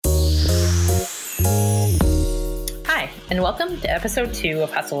and welcome to episode 2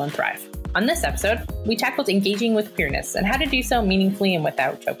 of Hustle and Thrive. On this episode, we tackled engaging with queerness and how to do so meaningfully and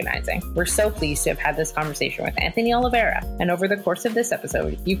without tokenizing. We're so pleased to have had this conversation with Anthony Oliveira, and over the course of this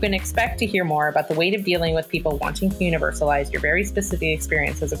episode, you can expect to hear more about the weight of dealing with people wanting to universalize your very specific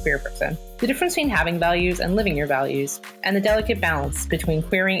experience as a queer person, the difference between having values and living your values, and the delicate balance between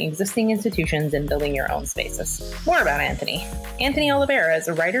queering existing institutions and building your own spaces. More about Anthony. Anthony Oliveira is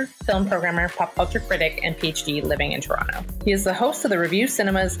a writer, film programmer, pop culture critic, and PhD living in Toronto. He is the host of the Review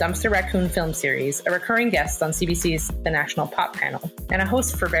Cinema's Dumpster Raccoon film series, a recurring guest on CBC's The National Pop Panel, and a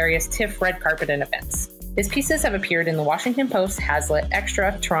host for various TIFF red carpet and events. His pieces have appeared in The Washington Post, Hazlitt,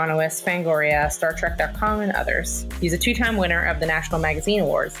 Extra, Torontoist, Fangoria, StarTrek.com, and others. He's a 2-time winner of the National Magazine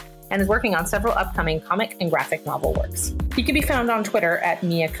Awards and is working on several upcoming comic and graphic novel works. He can be found on Twitter at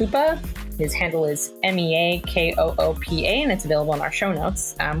Meakoopa. His handle is MEAKOOPA, and it's available in our show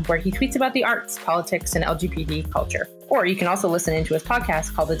notes, where he tweets about the arts, politics, and LGBT culture. Or you can also listen into his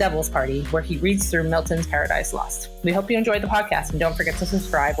podcast called The Devil's Party, where he reads through Milton's Paradise Lost. We hope you enjoyed the podcast, and don't forget to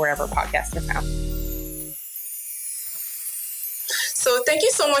subscribe wherever podcasts are found. So thank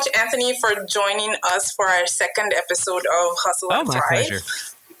you so much, Anthony, for joining us for our second episode of Hustle and Thrive. My pleasure.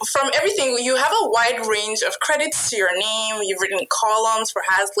 From everything, you have a wide range of credits to your name. You've written columns for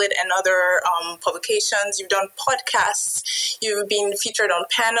Hazlitt and other publications. You've done podcasts. You've been featured on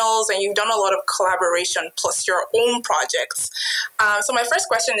panels, and you've done a lot of collaboration plus your own projects. So my first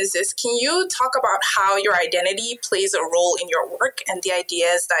question is this. Can you talk about how your identity plays a role in your work and the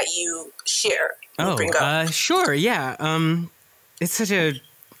ideas that you share and bring up? Sure, yeah. It's such a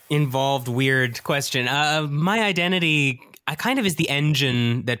involved, weird question. My identity kind of is the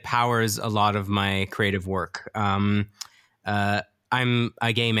engine that powers a lot of my creative work. I'm a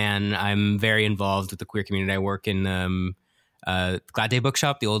gay man. I'm very involved with the queer community. I work in Glad Day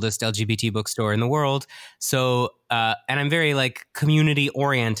Bookshop, the oldest LGBT bookstore in the world. So, and I'm very community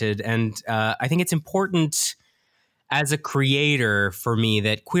oriented. And I think it's important as a creator for me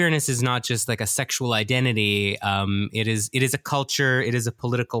that queerness is not just like a sexual identity. It is a culture. It is a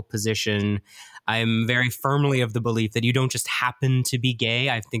political position. I'm very firmly of the belief that you don't just happen to be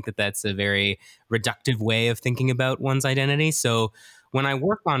gay. I think that that's a very reductive way of thinking about one's identity. So when I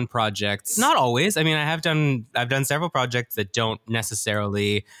work on projects, not always. I mean, I've done several projects that don't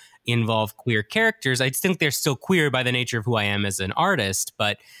necessarily involve queer characters. I think they're still queer by the nature of who I am as an artist,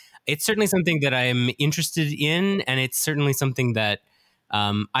 but it's certainly something that I'm interested in, and it's certainly something that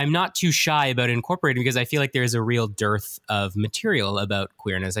I'm not too shy about incorporating because I feel like there is a real dearth of material about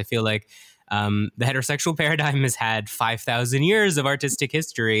queerness. I feel like the heterosexual paradigm has had 5,000 years of artistic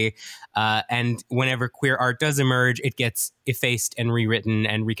history, and whenever queer art does emerge, it gets effaced and rewritten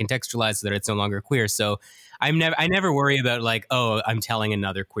and recontextualized so that it's no longer queer. So I never worry about I'm telling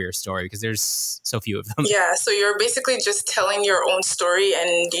another queer story because there's so few of them. Yeah, so you're basically just telling your own story,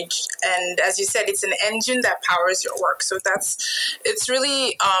 and as you said, it's an engine that powers your work. So that's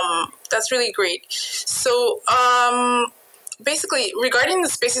really great. So basically, regarding the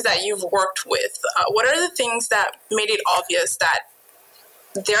spaces that you've worked with, what are the things that made it obvious that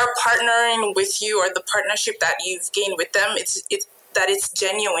they're partnering with you, or the partnership that you've gained with them, that it's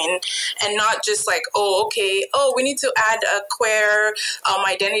genuine and not just we need to add a queer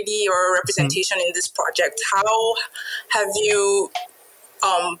identity or representation in this project? How have you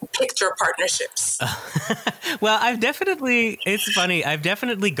picked your partnerships? Well, it's funny, I've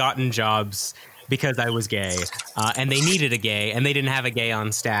definitely gotten jobs because I was gay, and they needed a gay, and they didn't have a gay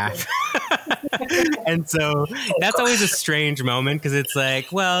on staff. And so that's always a strange moment because it's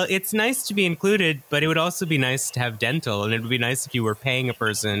it's nice to be included, but it would also be nice to have dental, and it would be nice if you were paying a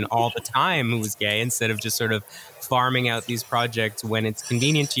person all the time who was gay instead of just sort of farming out these projects when it's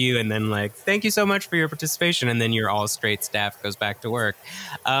convenient to you, and then thank you so much for your participation, and then your all straight staff goes back to work.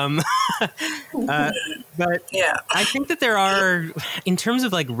 But yeah, I think that there are, in terms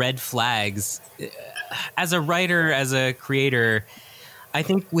of red flags, as a writer, as a creator, I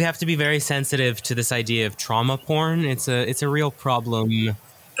think we have to be very sensitive to this idea of trauma porn. It's a real problem,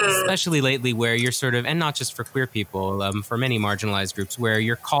 especially lately, where you're sort of, and not just for queer people, for many marginalized groups, where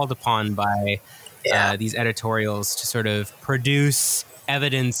you're called upon by these editorials to sort of produce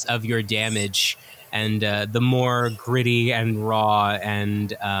evidence of your damage, and the more gritty and raw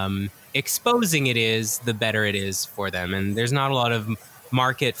and exposing it is, the better it is for them. And there's not a lot of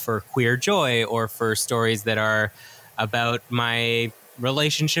market for queer joy or for stories that are about my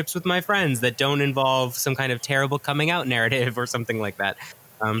relationships with my friends that don't involve some kind of terrible coming out narrative or something like that.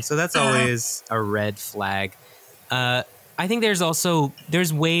 So that's always a red flag. I think there's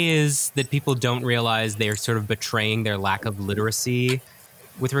ways that people don't realize they're sort of betraying their lack of literacy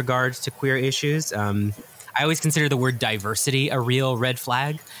with regards to queer issues. I always consider the word diversity a real red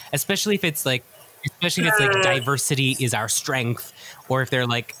flag, especially if it's like diversity is our strength, or if they're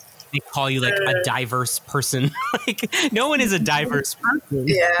like they call you like a diverse person. Like no one is a diverse person.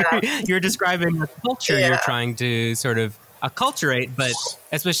 Yeah. You're describing a culture you're trying to sort of acculturate, but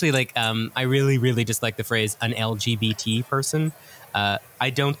especially like I really, really dislike the phrase an LGBT person. I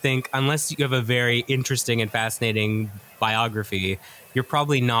don't think, unless you have a very interesting and fascinating biography, you're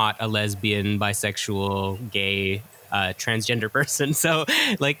probably not a lesbian, bisexual, gay, transgender person. So,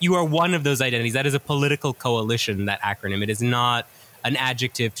 like, you are one of those identities. That is a political coalition, that acronym. It is not an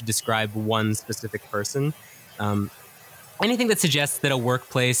adjective to describe one specific person. Anything that suggests that a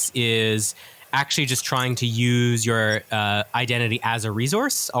workplace is actually just trying to use your identity as a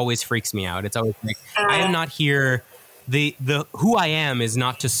resource always freaks me out. It's always like, I am not here. The who I am is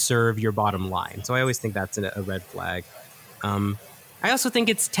not to serve your bottom line. So I always think that's a red flag. I also think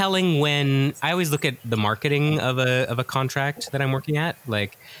it's telling when I always look at the marketing of a contract that I'm working at.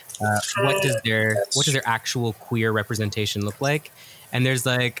 Like, what does their actual queer representation look like? And there's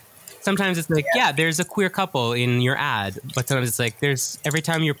like, sometimes it's like, yeah, there's a queer couple in your ad, but sometimes it's like every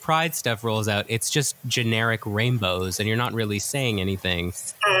time your Pride stuff rolls out, it's just generic rainbows and you're not really saying anything.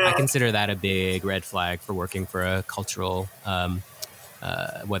 I consider that a big red flag for working for a cultural,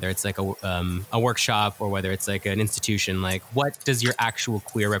 whether it's like a workshop or whether it's like an institution. Like, what does your actual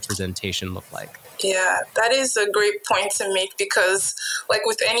queer representation look like? Yeah, that is a great point to make, because like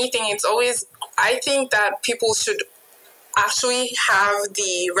with anything, it's always, I think that people should actually have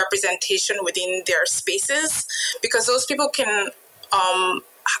the representation within their spaces, because those people can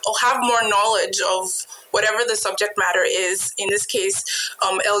have more knowledge of whatever the subject matter is, in this case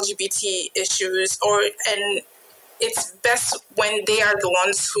LGBT issues, and it's best when they are the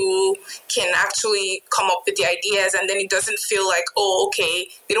ones who can actually come up with the ideas, and then it doesn't feel like, oh, okay,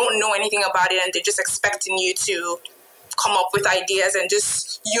 they don't know anything about it and they're just expecting you to come up with ideas and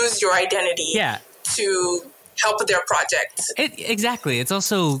just use your identity to help their project. Exactly. It's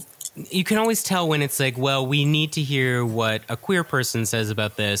also, you can always tell when it's like, well, we need to hear what a queer person says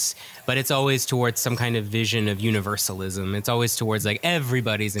about this, but it's always towards some kind of vision of universalism. It's always towards like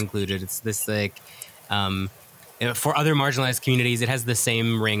everybody's included. It's this like, for other marginalized communities, it has the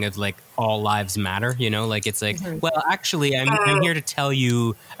same ring of like all lives matter, you know, like it's like, well, actually, I'm here to tell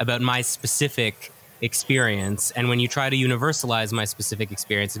you about my specific experience. And when you try to universalize my specific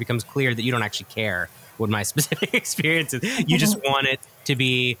experience, it becomes clear that you don't actually care what my specific experience is. You just want it to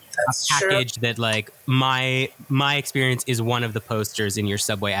be a package that like my experience is one of the posters in your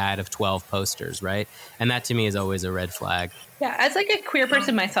Subway ad of 12 posters, right? And that to me is always a red flag. Yeah, as like a queer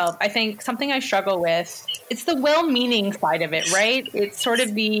person myself, I think something I struggle with, it's the well-meaning side of it, right? It's sort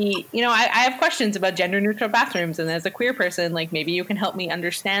of the, you know, I have questions about gender-neutral bathrooms, and as a queer person, like maybe you can help me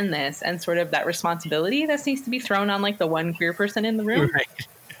understand this, and sort of that responsibility that seems to be thrown on like the one queer person in the room. Right.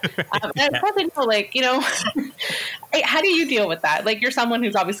 And probably know, like, you know, how do you deal with that? Like, you're someone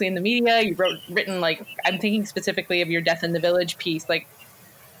who's obviously in the media. You've written, like, I'm thinking specifically of your Death in the Village piece. Like,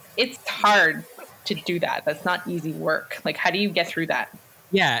 it's hard to do that. That's not easy work. Like, how do you get through that?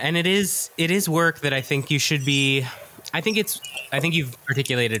 Yeah, and it is work that I think you should be. I think you've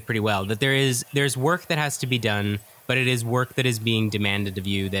articulated pretty well that there's work that has to be done, but it is work that is being demanded of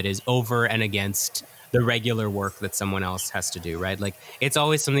you that is over and against the regular work that someone else has to do, right? Like, it's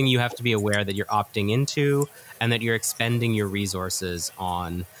always something you have to be aware that you're opting into and that you're expending your resources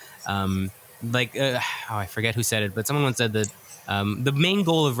on. I forget who said it, but someone once said that the main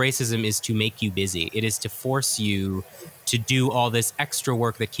goal of racism is to make you busy. It is to force you to do all this extra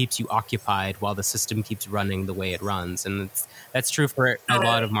work that keeps you occupied while the system keeps running the way it runs. And that's true for a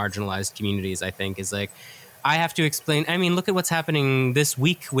lot of marginalized communities, I think, is like, I have to explain. I mean, look at what's happening this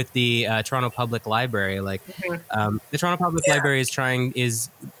week with the Toronto Public Library. Like, the Toronto Public Library is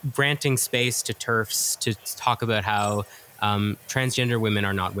granting space to TERFs to talk about how transgender women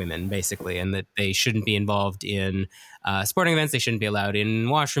are not women, basically, and that they shouldn't be involved in sporting events. They shouldn't be allowed in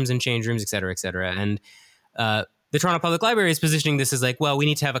washrooms and change rooms, et cetera, et cetera. And the Toronto Public Library is positioning this as like, well, we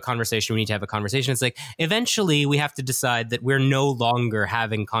need to have a conversation. It's like, eventually we have to decide that we're no longer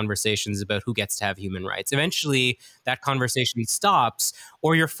having conversations about who gets to have human rights. Eventually that conversation stops,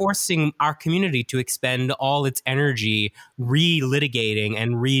 or you're forcing our community to expend all its energy re-litigating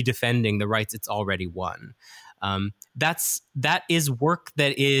and re-defending the rights it's already won. That is work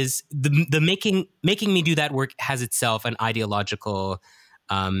that is the making me do that work has itself an ideological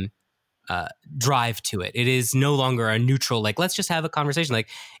drive to it. It is no longer a neutral, like, let's just have a conversation. Like,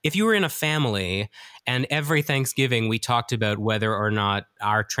 if you were in a family and every Thanksgiving we talked about whether or not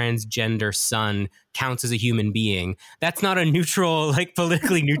our transgender son counts as a human being, that's not a neutral, like,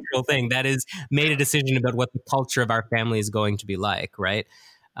 politically neutral thing. That is made a decision about what the culture of our family is going to be like, right?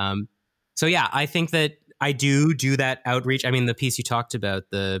 So yeah, I think that I do that outreach. I mean, the piece you talked about,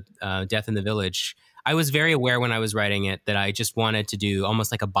 the Death in the Village, I was very aware when I was writing it that I just wanted to do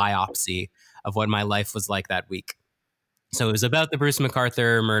almost like a biopsy of what my life was like that week. So it was about the Bruce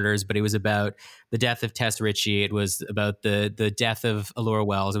McArthur murders, but it was about the death of Tess Ritchie. It was about the death of Allura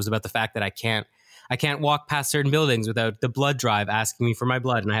Wells. It was about the fact that I can't walk past certain buildings without the blood drive asking me for my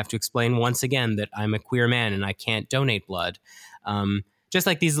blood, and I have to explain once again that I'm a queer man and I can't donate blood. Just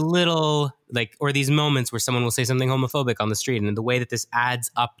like these little, like, or these moments where someone will say something homophobic on the street, and the way that this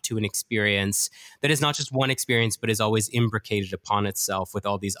adds up to an experience that is not just one experience, but is always imbricated upon itself with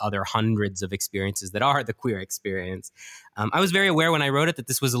all these other hundreds of experiences that are the queer experience. I was very aware when I wrote it that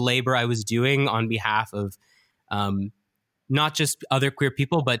this was a labor I was doing on behalf of not just other queer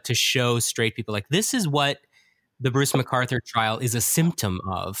people, but to show straight people, like, this is what the Bruce McArthur trial is a symptom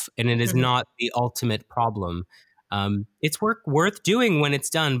of, and it is not the ultimate problem. It's work worth doing when it's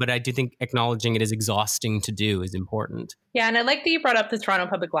done, but I do think acknowledging it is exhausting to do is important. Yeah, and I like that you brought up the Toronto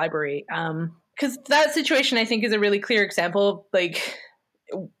Public Library, because that situation, I think, is a really clear example of, like,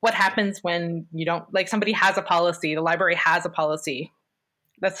 what happens when you don't, like, somebody has a policy, the library has a policy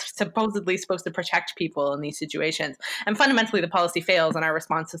that's supposedly supposed to protect people in these situations. And fundamentally, the policy fails, and our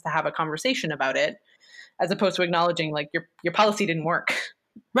response is to have a conversation about it, as opposed to acknowledging, like, your policy didn't work.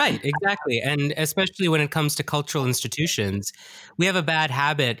 Right, exactly. And especially when it comes to cultural institutions, we have a bad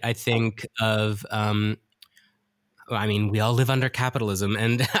habit, I think, of, I mean, we all live under capitalism,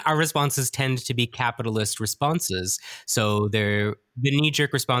 and our responses tend to be capitalist responses. So the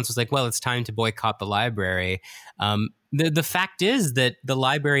knee-jerk response was like, well, it's time to boycott the library. The fact is that the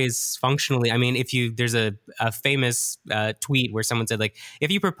library is functionally, I mean, there's a famous tweet where someone said, like, if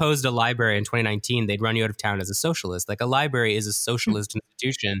you proposed a library in 2019, they'd run you out of town as a socialist. Like, a library is a socialist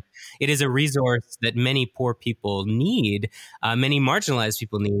institution. It is a resource that many poor people need, many marginalized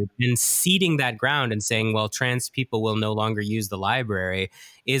people need. And ceding that ground and saying, well, trans people will no longer use the library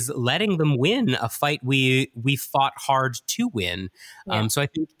is letting them win a fight we fought hard to win. Yeah. So I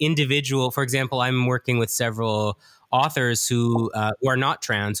think for example, I'm working with several authors who are not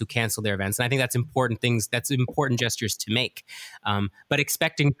trans who cancel their events, and I think that's important gestures to make. But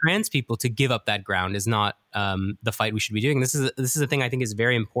expecting trans people to give up that ground is not the fight we should be doing. This is a thing I think is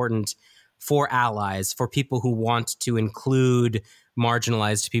very important for allies, for people who want to include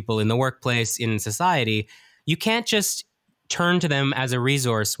marginalized people in the workplace, in society. You can't just turn to them as a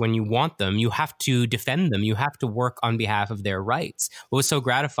resource when you want them. You have to defend them. You have to work on behalf of their rights. What was so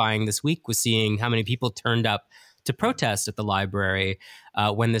gratifying this week was seeing how many people turned up to protest at the library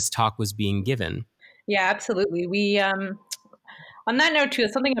when this talk was being given. Yeah, absolutely. We, on that note too,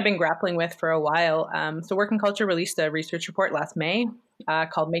 it's something I've been grappling with for a while. So Work and Culture released a research report last May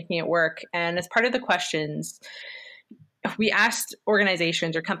called Making It Work. And as part of the questions, we asked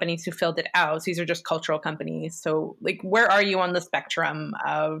organizations or companies who filled it out. So these are just cultural companies. So, like, where are you on the spectrum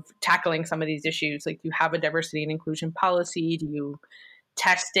of tackling some of these issues? Like, do you have a diversity and inclusion policy? Do you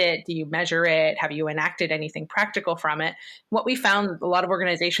test it? Do you measure it? Have you enacted anything practical from it? What we found, a lot of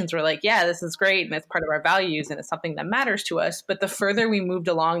organizations were like, yeah, this is great, and it's part of our values, and it's something that matters to us. But the further we moved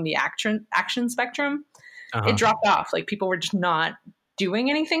along the action spectrum, it dropped off. Like, people were just not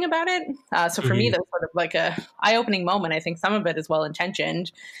doing anything about it. So for me, that was sort of like a eye-opening moment. I think some of it is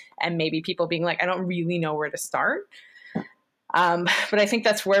well-intentioned, and maybe people being like, I don't really know where to start. But I think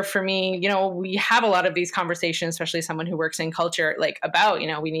that's where, for me, we have a lot of these conversations, especially someone who works in culture, like, about,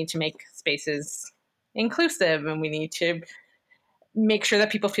 we need to make spaces inclusive, and we need to make sure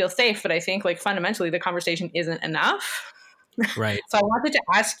that people feel safe. But I think, like, fundamentally, the conversation isn't enough. Right. So I wanted to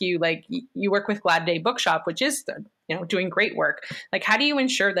ask you, like, you work with Glad Day Bookshop, which is, doing great work. Like, how do you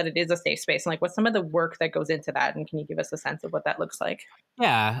ensure that it is a safe space? And, like, what's some of the work that goes into that? And can you give us a sense of what that looks like?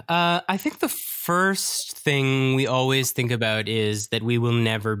 Yeah. I think the first thing we always think about is that we will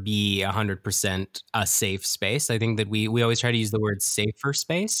never be 100% a safe space. I think that we always try to use the word safer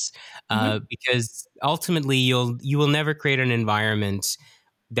space because ultimately you will never create an environment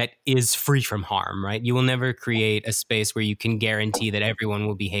that is free from harm, right? You will never create a space where you can guarantee that everyone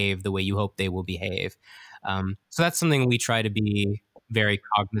will behave the way you hope they will behave. So that's something we try to be very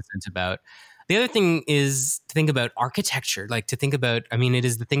cognizant about. The other thing is to think about architecture, like to think about, I mean, it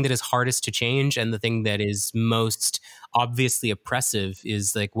is the thing that is hardest to change and the thing that is most obviously oppressive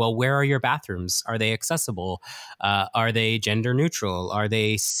is like, well, where are your bathrooms? Are they accessible? Are they gender neutral? Are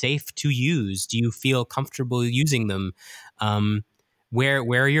they safe to use? Do you feel comfortable using them? Where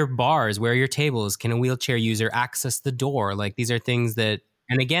are your bars? Where are your tables? Can a wheelchair user access the door? Like, these are things that,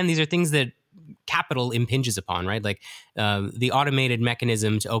 and again, these are things that capital impinges upon, right? Like the automated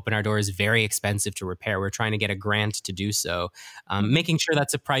mechanism to open our door is very expensive to repair. We're trying to get a grant to do so. Making sure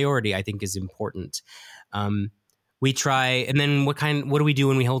that's a priority, I think, is important. We try, and then what do we do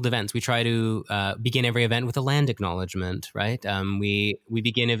when we hold events? We try to begin every event with a land acknowledgement, right? We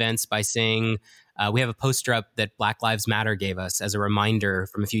begin events by saying, we have a poster up that Black Lives Matter gave us as a reminder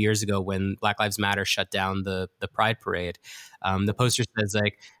from a few years ago when Black Lives Matter shut down the Pride Parade. The poster says,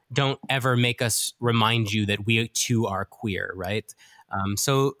 like, don't ever make us remind you that we too are queer, right?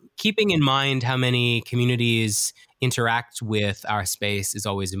 So keeping in mind how many communities interact with our space is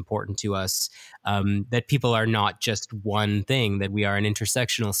always important to us, that people are not just one thing, that we are an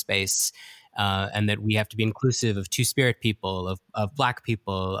intersectional space, and that we have to be inclusive of Two-Spirit people, of Black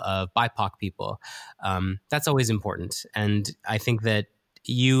people, of BIPOC people. That's always important. And I think that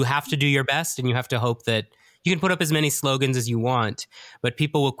you have to do your best, and you have to hope that you can put up as many slogans as you want, but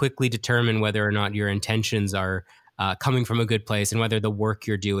people will quickly determine whether or not your intentions are coming from a good place and whether the work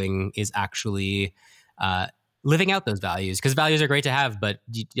you're doing is actually living out those values. Because values are great to have, but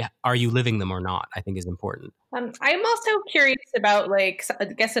are you living them or not, I think is important. I'm also curious about, like, I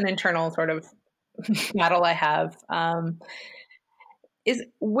guess an internal sort of battle I have. Is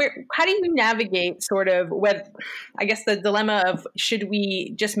how do you navigate sort of with, I guess, the dilemma of, should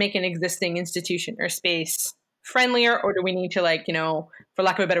we just make an existing institution or space friendlier, or do we need to, like, for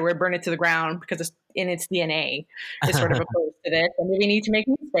lack of a better word, burn it to the ground because it's in its DNA is sort of opposed to this, and we need to make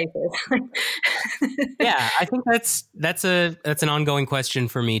new spaces? Yeah, I think that's an ongoing question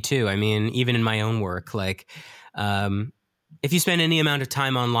for me too. I mean, even in my own work, like, if you spend any amount of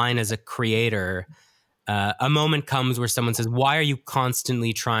time online as a creator, a moment comes where someone says, why are you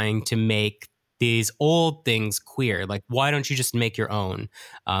constantly trying to make these old things queer? Like, why don't you just make your own?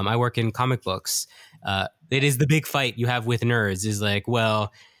 I work in comic books. It is the big fight you have with nerds is like,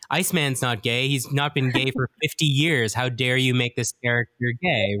 well, Iceman's not gay. He's not been gay for 50 years. How dare you make this character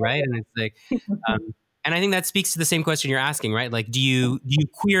gay, right? And it's like, and I think that speaks to the same question you're asking, right? Like, do you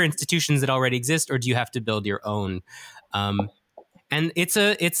queer institutions that already exist, or do you have to build your own? And it's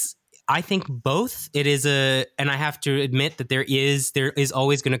I think both. It is and I have to admit that there is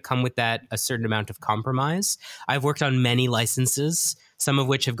always going to come with that a certain amount of compromise. I've worked on many licenses, some of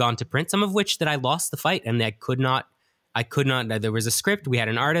which have gone to print, some of which that I lost the fight and I could not. There was a script, we had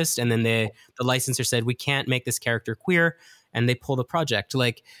an artist, and then the licensor said, we can't make this character queer, and they pulled the project.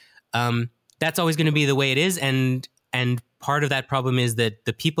 Like, that's always going to be the way it is, and part of that problem is that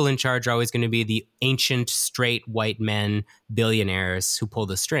the people in charge are always going to be the ancient, straight, white men, billionaires who pull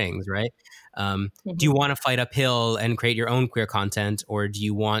the strings, right? Do you want to fight uphill and create your own queer content, or do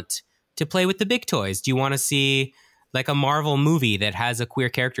you want to play with the big toys? Do you want to see, like, a Marvel movie that has a queer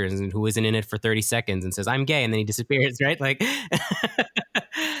character who isn't in it for 30 seconds and says, I'm gay, and then he disappears, right? Like,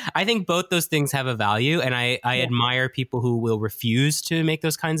 I think both those things have a value, and I admire people who will refuse to make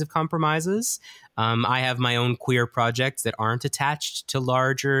those kinds of compromises. I have my own queer projects that aren't attached to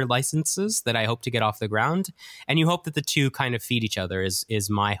larger licenses that I hope to get off the ground. And you hope that the two kind of feed each other is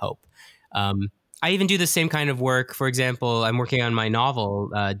my hope. I even do the same kind of work. For example, I'm working on my novel,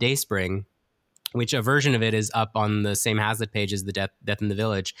 Dayspring, which a version of it is up on the same Hazlitt page as the Death in the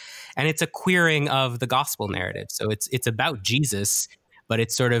Village. And it's a queering of the gospel narrative. So it's about Jesus, but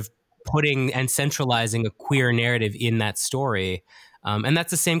it's sort of putting and centralizing a queer narrative in that story. And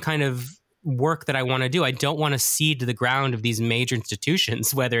that's the same kind of work that I want to do. I don't want to cede to the ground of these major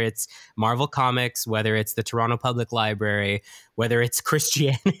institutions, whether it's Marvel Comics, whether it's the Toronto Public Library, whether it's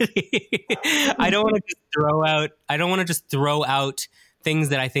Christianity. I don't want to just throw out things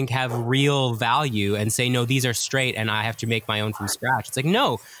that I think have real value and say, no, these are straight and I have to make my own from scratch. It's like,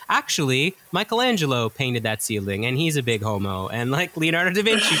 no, actually, Michelangelo painted that ceiling and he's a big homo. And like Leonardo da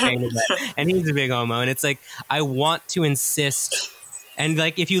Vinci painted that and he's a big homo. And it's like, I want to insist. And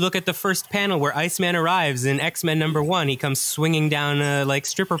like, if you look at the first panel where Iceman arrives in X-Men #1, he comes swinging down a like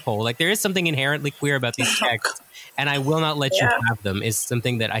stripper pole. Like, there is something inherently queer about these texts. And I will not let you have them is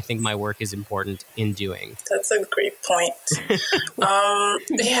something that I think my work is important in doing. That's a great point. I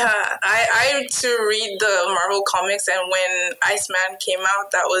too read the Marvel comics, and when Iceman came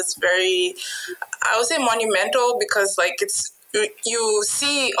out, that was very, I would say, monumental, because like you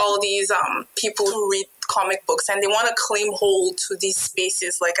see all these people who read comic books and they want to claim hold to these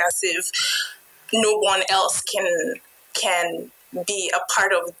spaces, like as if no one else can be a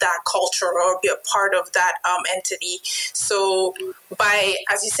part of that culture or be a part of that entity. So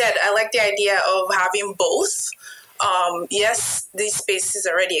as you said, I like the idea of having both. Yes, these spaces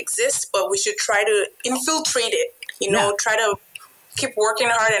already exist, but we should try to infiltrate it, try to keep working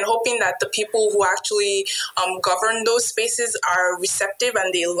hard and hoping that the people who actually govern those spaces are receptive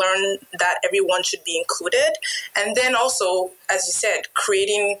and they learn that everyone should be included. And then also, as you said,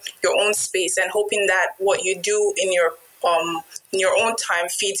 creating your own space and hoping that what you do in your own time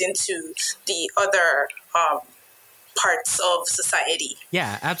feeds into the other parts of society.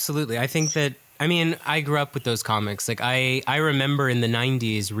 Yeah, absolutely. I think that, I grew up with those comics. Like I remember in the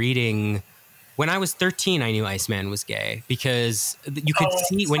 90s reading, when I was 13, I knew Iceman was gay because you could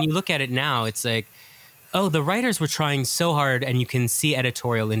see, when you look at it now, it's like, oh, the writers were trying so hard and you can see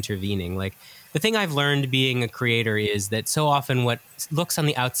editorial intervening. Like the thing I've learned being a creator is that so often what looks on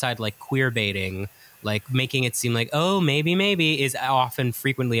the outside like queer baiting, like making it seem like, oh, maybe, is often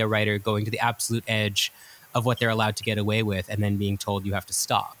frequently a writer going to the absolute edge of what they're allowed to get away with and then being told you have to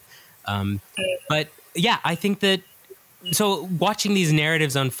stop. But yeah, I think that, so watching these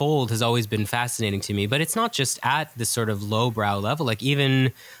narratives unfold has always been fascinating to me, but it's not just at this sort of lowbrow level. Like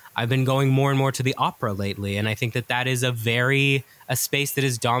even I've been going more and more to the opera lately. And I think that that is a space that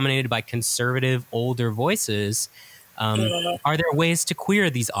is dominated by conservative, older voices. Are there ways to queer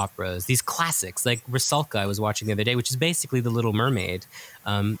these operas, these classics like Rusalka I was watching the other day, which is basically The Little Mermaid?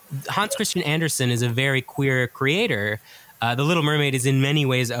 Hans Christian Andersen is a very queer creator. The Little Mermaid is in many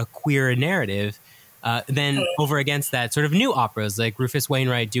ways a queer narrative. Then over against that, sort of new operas like Rufus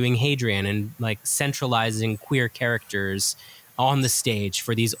Wainwright doing Hadrian and like centralizing queer characters on the stage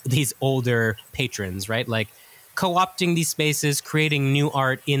for these older patrons, right? Like co-opting these spaces, creating new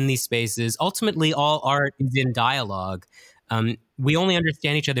art in these spaces. Ultimately, all art is in dialogue. We only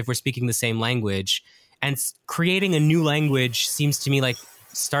understand each other if we're speaking the same language. And creating a new language seems to me like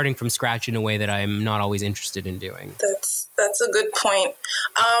starting from scratch in a way that I'm not always interested in doing. That's a good point.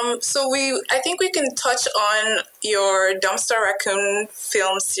 So I think we can touch on your Dumpster Raccoon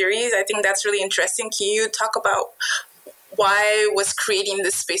film series. I think that's really interesting. Can you talk about why was creating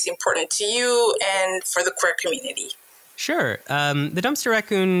this space important to you and for the queer community? Sure. The Dumpster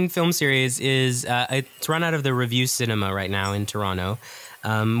Raccoon film series it's run out of the Review Cinema right now in Toronto.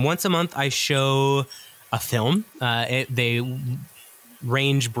 Once a month, I show a film. They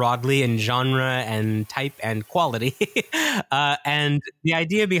range broadly in genre and type and quality. And the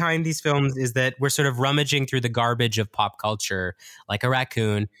idea behind these films is that we're sort of rummaging through the garbage of pop culture like a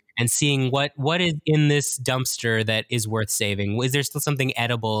raccoon and seeing what is in this dumpster that is worth saving. Is there still something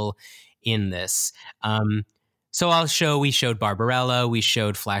edible in this? So we showed Barbarella, we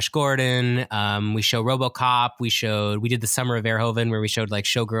showed Flash Gordon, we show RoboCop, we did the Summer of Verhoeven where we showed like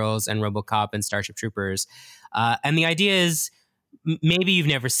Showgirls and RoboCop and Starship Troopers. And the idea is, maybe you've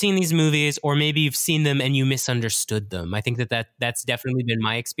never seen these movies, or maybe you've seen them and you misunderstood them. I think that's definitely been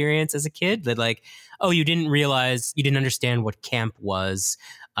my experience as a kid, that like, oh, you didn't understand what camp was.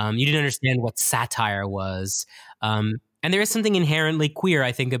 You didn't understand what satire was. And there is something inherently queer,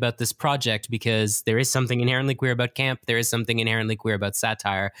 I think, about this project, because there is something inherently queer about camp. There is something inherently queer about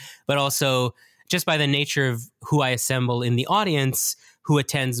satire, but also just by the nature of who I assemble in the audience, who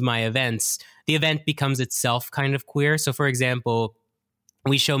attends my events, the event becomes itself kind of queer. So, for example,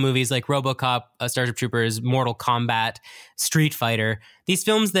 we show movies like RoboCop, Starship Troopers, Mortal Kombat, Street Fighter. These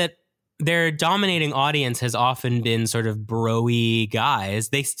films that their dominating audience has often been sort of bro-y guys.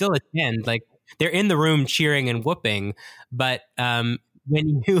 They still attend, like they're in the room cheering and whooping. But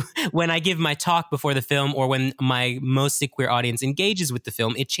when I give my talk before the film, or when my mostly queer audience engages with the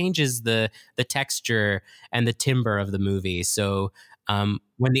film, it changes the texture and the timbre of the movie. So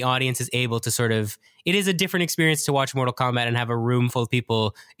when the audience is able to it is a different experience to watch Mortal Kombat and have a room full of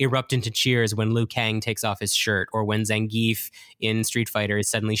people erupt into cheers when Liu Kang takes off his shirt, or when Zangief in Street Fighter is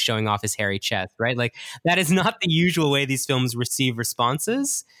suddenly showing off his hairy chest, right? Like that is not the usual way these films receive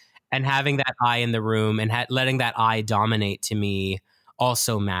responses, and having that eye in the room and letting that eye dominate to me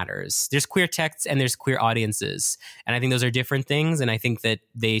also matters. There's queer texts and there's queer audiences, and I think those are different things, and I think that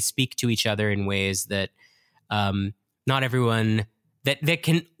they speak to each other in ways that not everyone that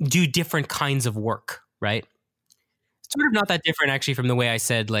can do different kinds of work, right? It's sort of not that different actually from the way I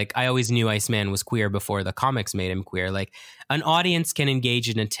said, like, I always knew Iceman was queer before the comics made him queer. Like, an audience can engage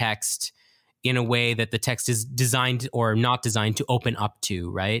in a text in a way that the text is designed or not designed to open up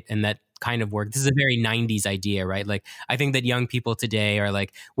to, right? And that kind of work. This is a very 90s idea, right? Like, I think that young people today are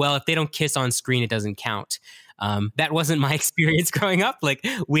like, well, if they don't kiss on screen, it doesn't count. That wasn't my experience growing up. Like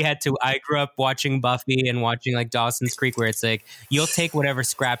I grew up watching Buffy and watching like Dawson's Creek, where it's like, you'll take whatever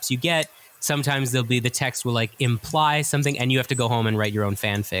scraps you get, sometimes there'll be the text will like imply something, and you have to go home and write your own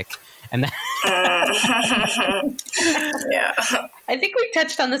fanfic. And that Yeah. I think we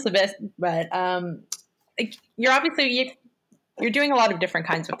touched on this a bit, but you're doing a lot of different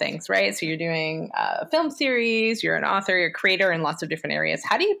kinds of things, right? So you're doing a film series, you're an author, you're a creator in lots of different areas.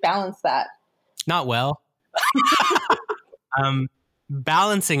 How do you balance that? Not well.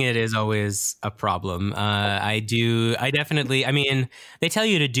 Balancing it is always a problem. I mean, they tell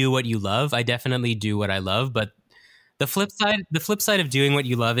you to do what you love. I definitely do what I love, but the flip side of doing what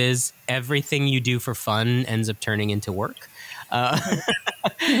you love is everything you do for fun ends up turning into work.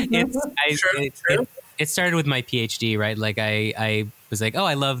 It started with my PhD, right? Like I was like, oh,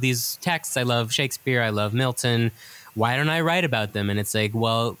 I love these texts. I love Shakespeare. I love Milton. Why don't I write about them? And it's like,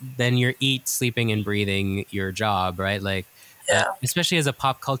 well, then you're sleeping and breathing your job, right? Like, especially as a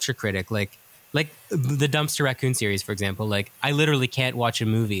pop culture critic, like the Dumpster Raccoon series, for example, like I literally can't watch a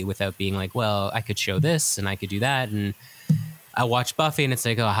movie without being like, well, I could show this and I could do that. And I watch Buffy and it's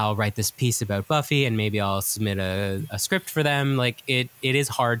like, oh, I'll write this piece about Buffy and maybe I'll submit a script for them. Like it is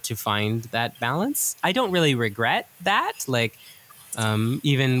hard to find that balance. I don't really regret that. Like,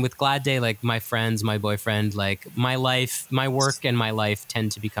 even with Glad Day, like my friends, my boyfriend, like my work and my life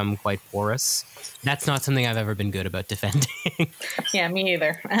tend to become quite porous. That's not something I've ever been good about defending. Yeah, me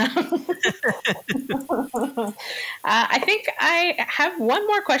either. I think I have one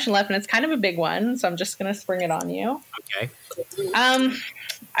more question left, and it's kind of a big one, so I'm just going to spring it on you. Okay.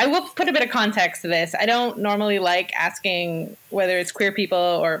 I will put a bit of context to this. I don't normally like asking whether it's queer people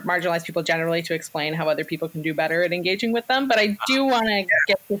or marginalized people generally to explain how other people can do better at engaging with them, but I do want to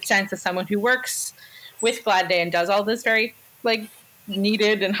get the sense of someone who works with Glad Day and does all this very like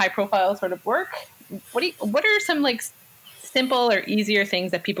needed and high profile sort of work. What are some like simple or easier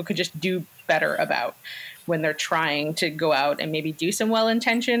things that people could just do better about when they're trying to go out and maybe do some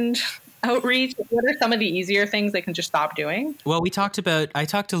well-intentioned outreach? What are some of the easier things they can just stop doing? Well, I talked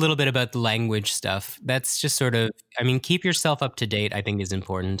a little bit about the language stuff. That's just sort of, I mean, keep yourself up to date, I think is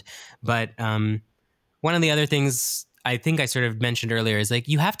important. But one of the other things I think I sort of mentioned earlier is like,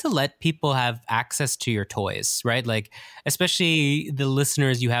 you have to let people have access to your toys, right? Like, especially the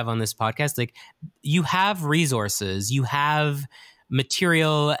listeners you have on this podcast, like you have resources, you have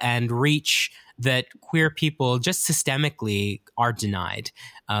material and reach that queer people just systemically are denied.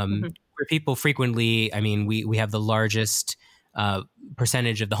 Queer people frequently, I mean, we have the largest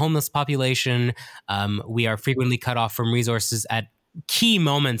percentage of the homeless population. We are frequently cut off from resources at key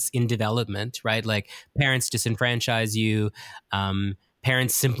moments in development, right? Like parents disenfranchise you.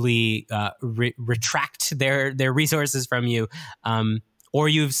 Parents simply retract their resources from you. Or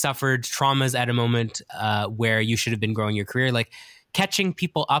you've suffered traumas at a moment where you should have been growing your career. Like catching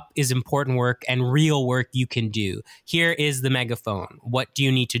people up is important work and real work you can do. Here is the megaphone. What do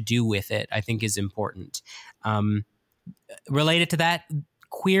you need to do with it? I think is important. Related to that,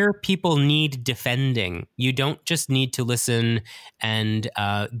 queer people need defending. You don't just need to listen and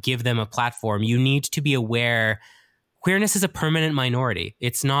give them a platform. You need to be aware queerness is a permanent minority.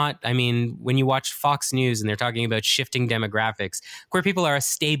 It's not, I mean, when you watch Fox News and they're talking about shifting demographics, queer people are a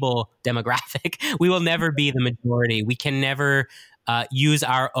stable demographic. We will never be the majority. We can never use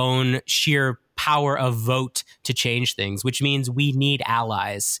our own sheer power of vote to change things, which means we need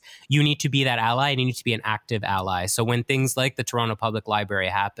allies. You need to be that ally and you need to be an active ally. So when things like the Toronto Public Library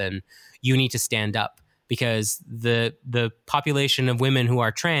happen, you need to stand up because the population of women who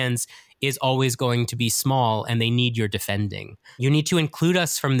are trans is always going to be small and they need your defending. You need to include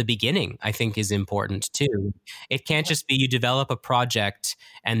us from the beginning, I think is important too. It can't just be you develop a project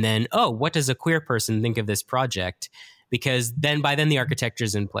and then, oh, what does a queer person think of this project? Because by then the architecture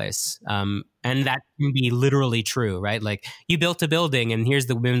is in place. And that can be literally true, right? Like you built a building and here's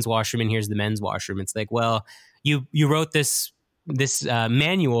the women's washroom and here's the men's washroom. It's like, well, you wrote this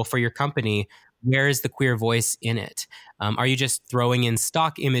manual for your company. Where is the queer voice in it? Are you just throwing in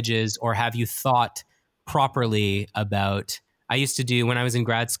stock images or have you thought properly about, I used to do, when I was in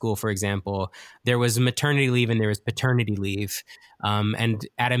grad school, for example, there was maternity leave and there was paternity leave. And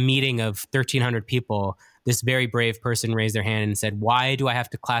at a meeting of 1,300 people, this very brave person raised their hand and said, why do I have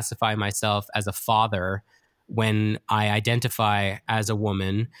to classify myself as a father when I identify as a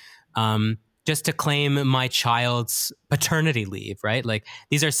woman? Just to claim my child's paternity leave, right? Like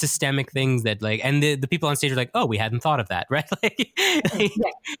these are systemic things that like, and the people on stage are like, oh, we hadn't thought of that, right? Like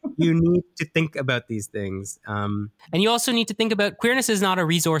you need to think about these things. And you also need to think about queerness is not a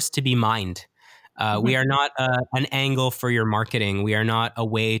resource to be mined. We are not an angle for your marketing. We are not a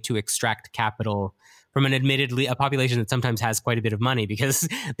way to extract capital from a population that sometimes has quite a bit of money because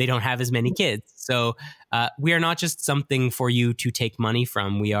they don't have as many kids. So we are not just something for you to take money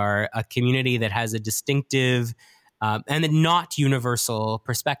from. We are a community that has a distinctive and a not universal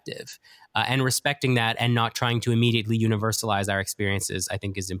perspective. And respecting that and not trying to immediately universalize our experiences, I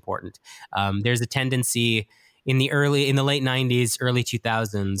think, is important. There's a tendency in the late 90s, early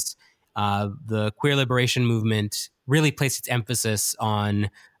 2000s, the queer liberation movement really placed its emphasis on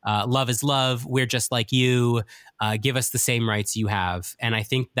love is love. We're just like you. Give us the same rights you have. And I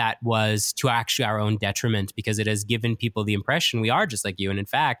think that was to actually our own detriment because it has given people the impression we are just like you. And in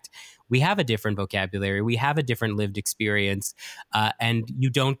fact, we have a different vocabulary. We have a different lived experience. And you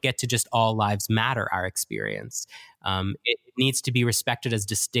don't get to just all lives matter our experience. It needs to be respected as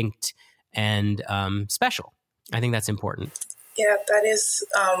distinct and special. I think that's important. Yeah, that is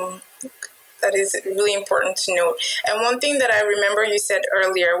really important to note. And one thing that I remember you said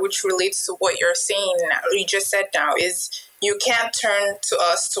earlier, which relates to what you just said now, is you can't turn to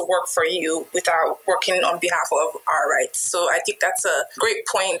us to work for you without working on behalf of our rights. So I think that's a great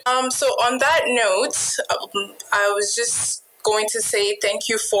point. So on that note, I was just going to say thank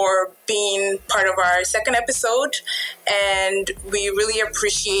you for being part of our second episode, and we really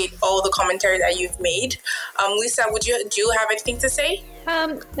appreciate all the commentary that you've made. Lisa, do you have anything to say?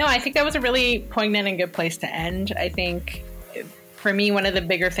 No, I think that was a really poignant and good place to end. I think for me, one of the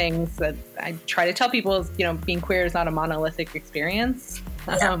bigger things that I try to tell people is, being queer is not a monolithic experience.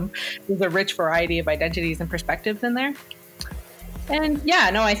 Yeah. There's a rich variety of identities and perspectives in there. And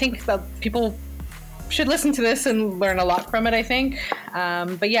I think that people should listen to this and learn a lot from it, I think.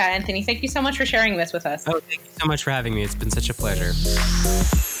 But Anthony, thank you so much for sharing this with us. Oh, thank you so much for having me. It's been such a pleasure.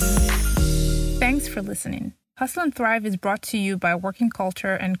 Thanks for listening. Hustle and Thrive is brought to you by Working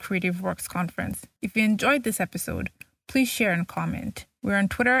Culture and Creative Works Conference. If you enjoyed this episode, please share and comment. We're on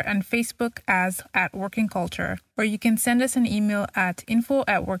Twitter and Facebook as @WorkingCulture, or you can send us an email at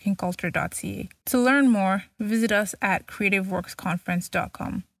info@workingculture.ca. To learn more, visit us at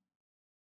creativeworksconference.com.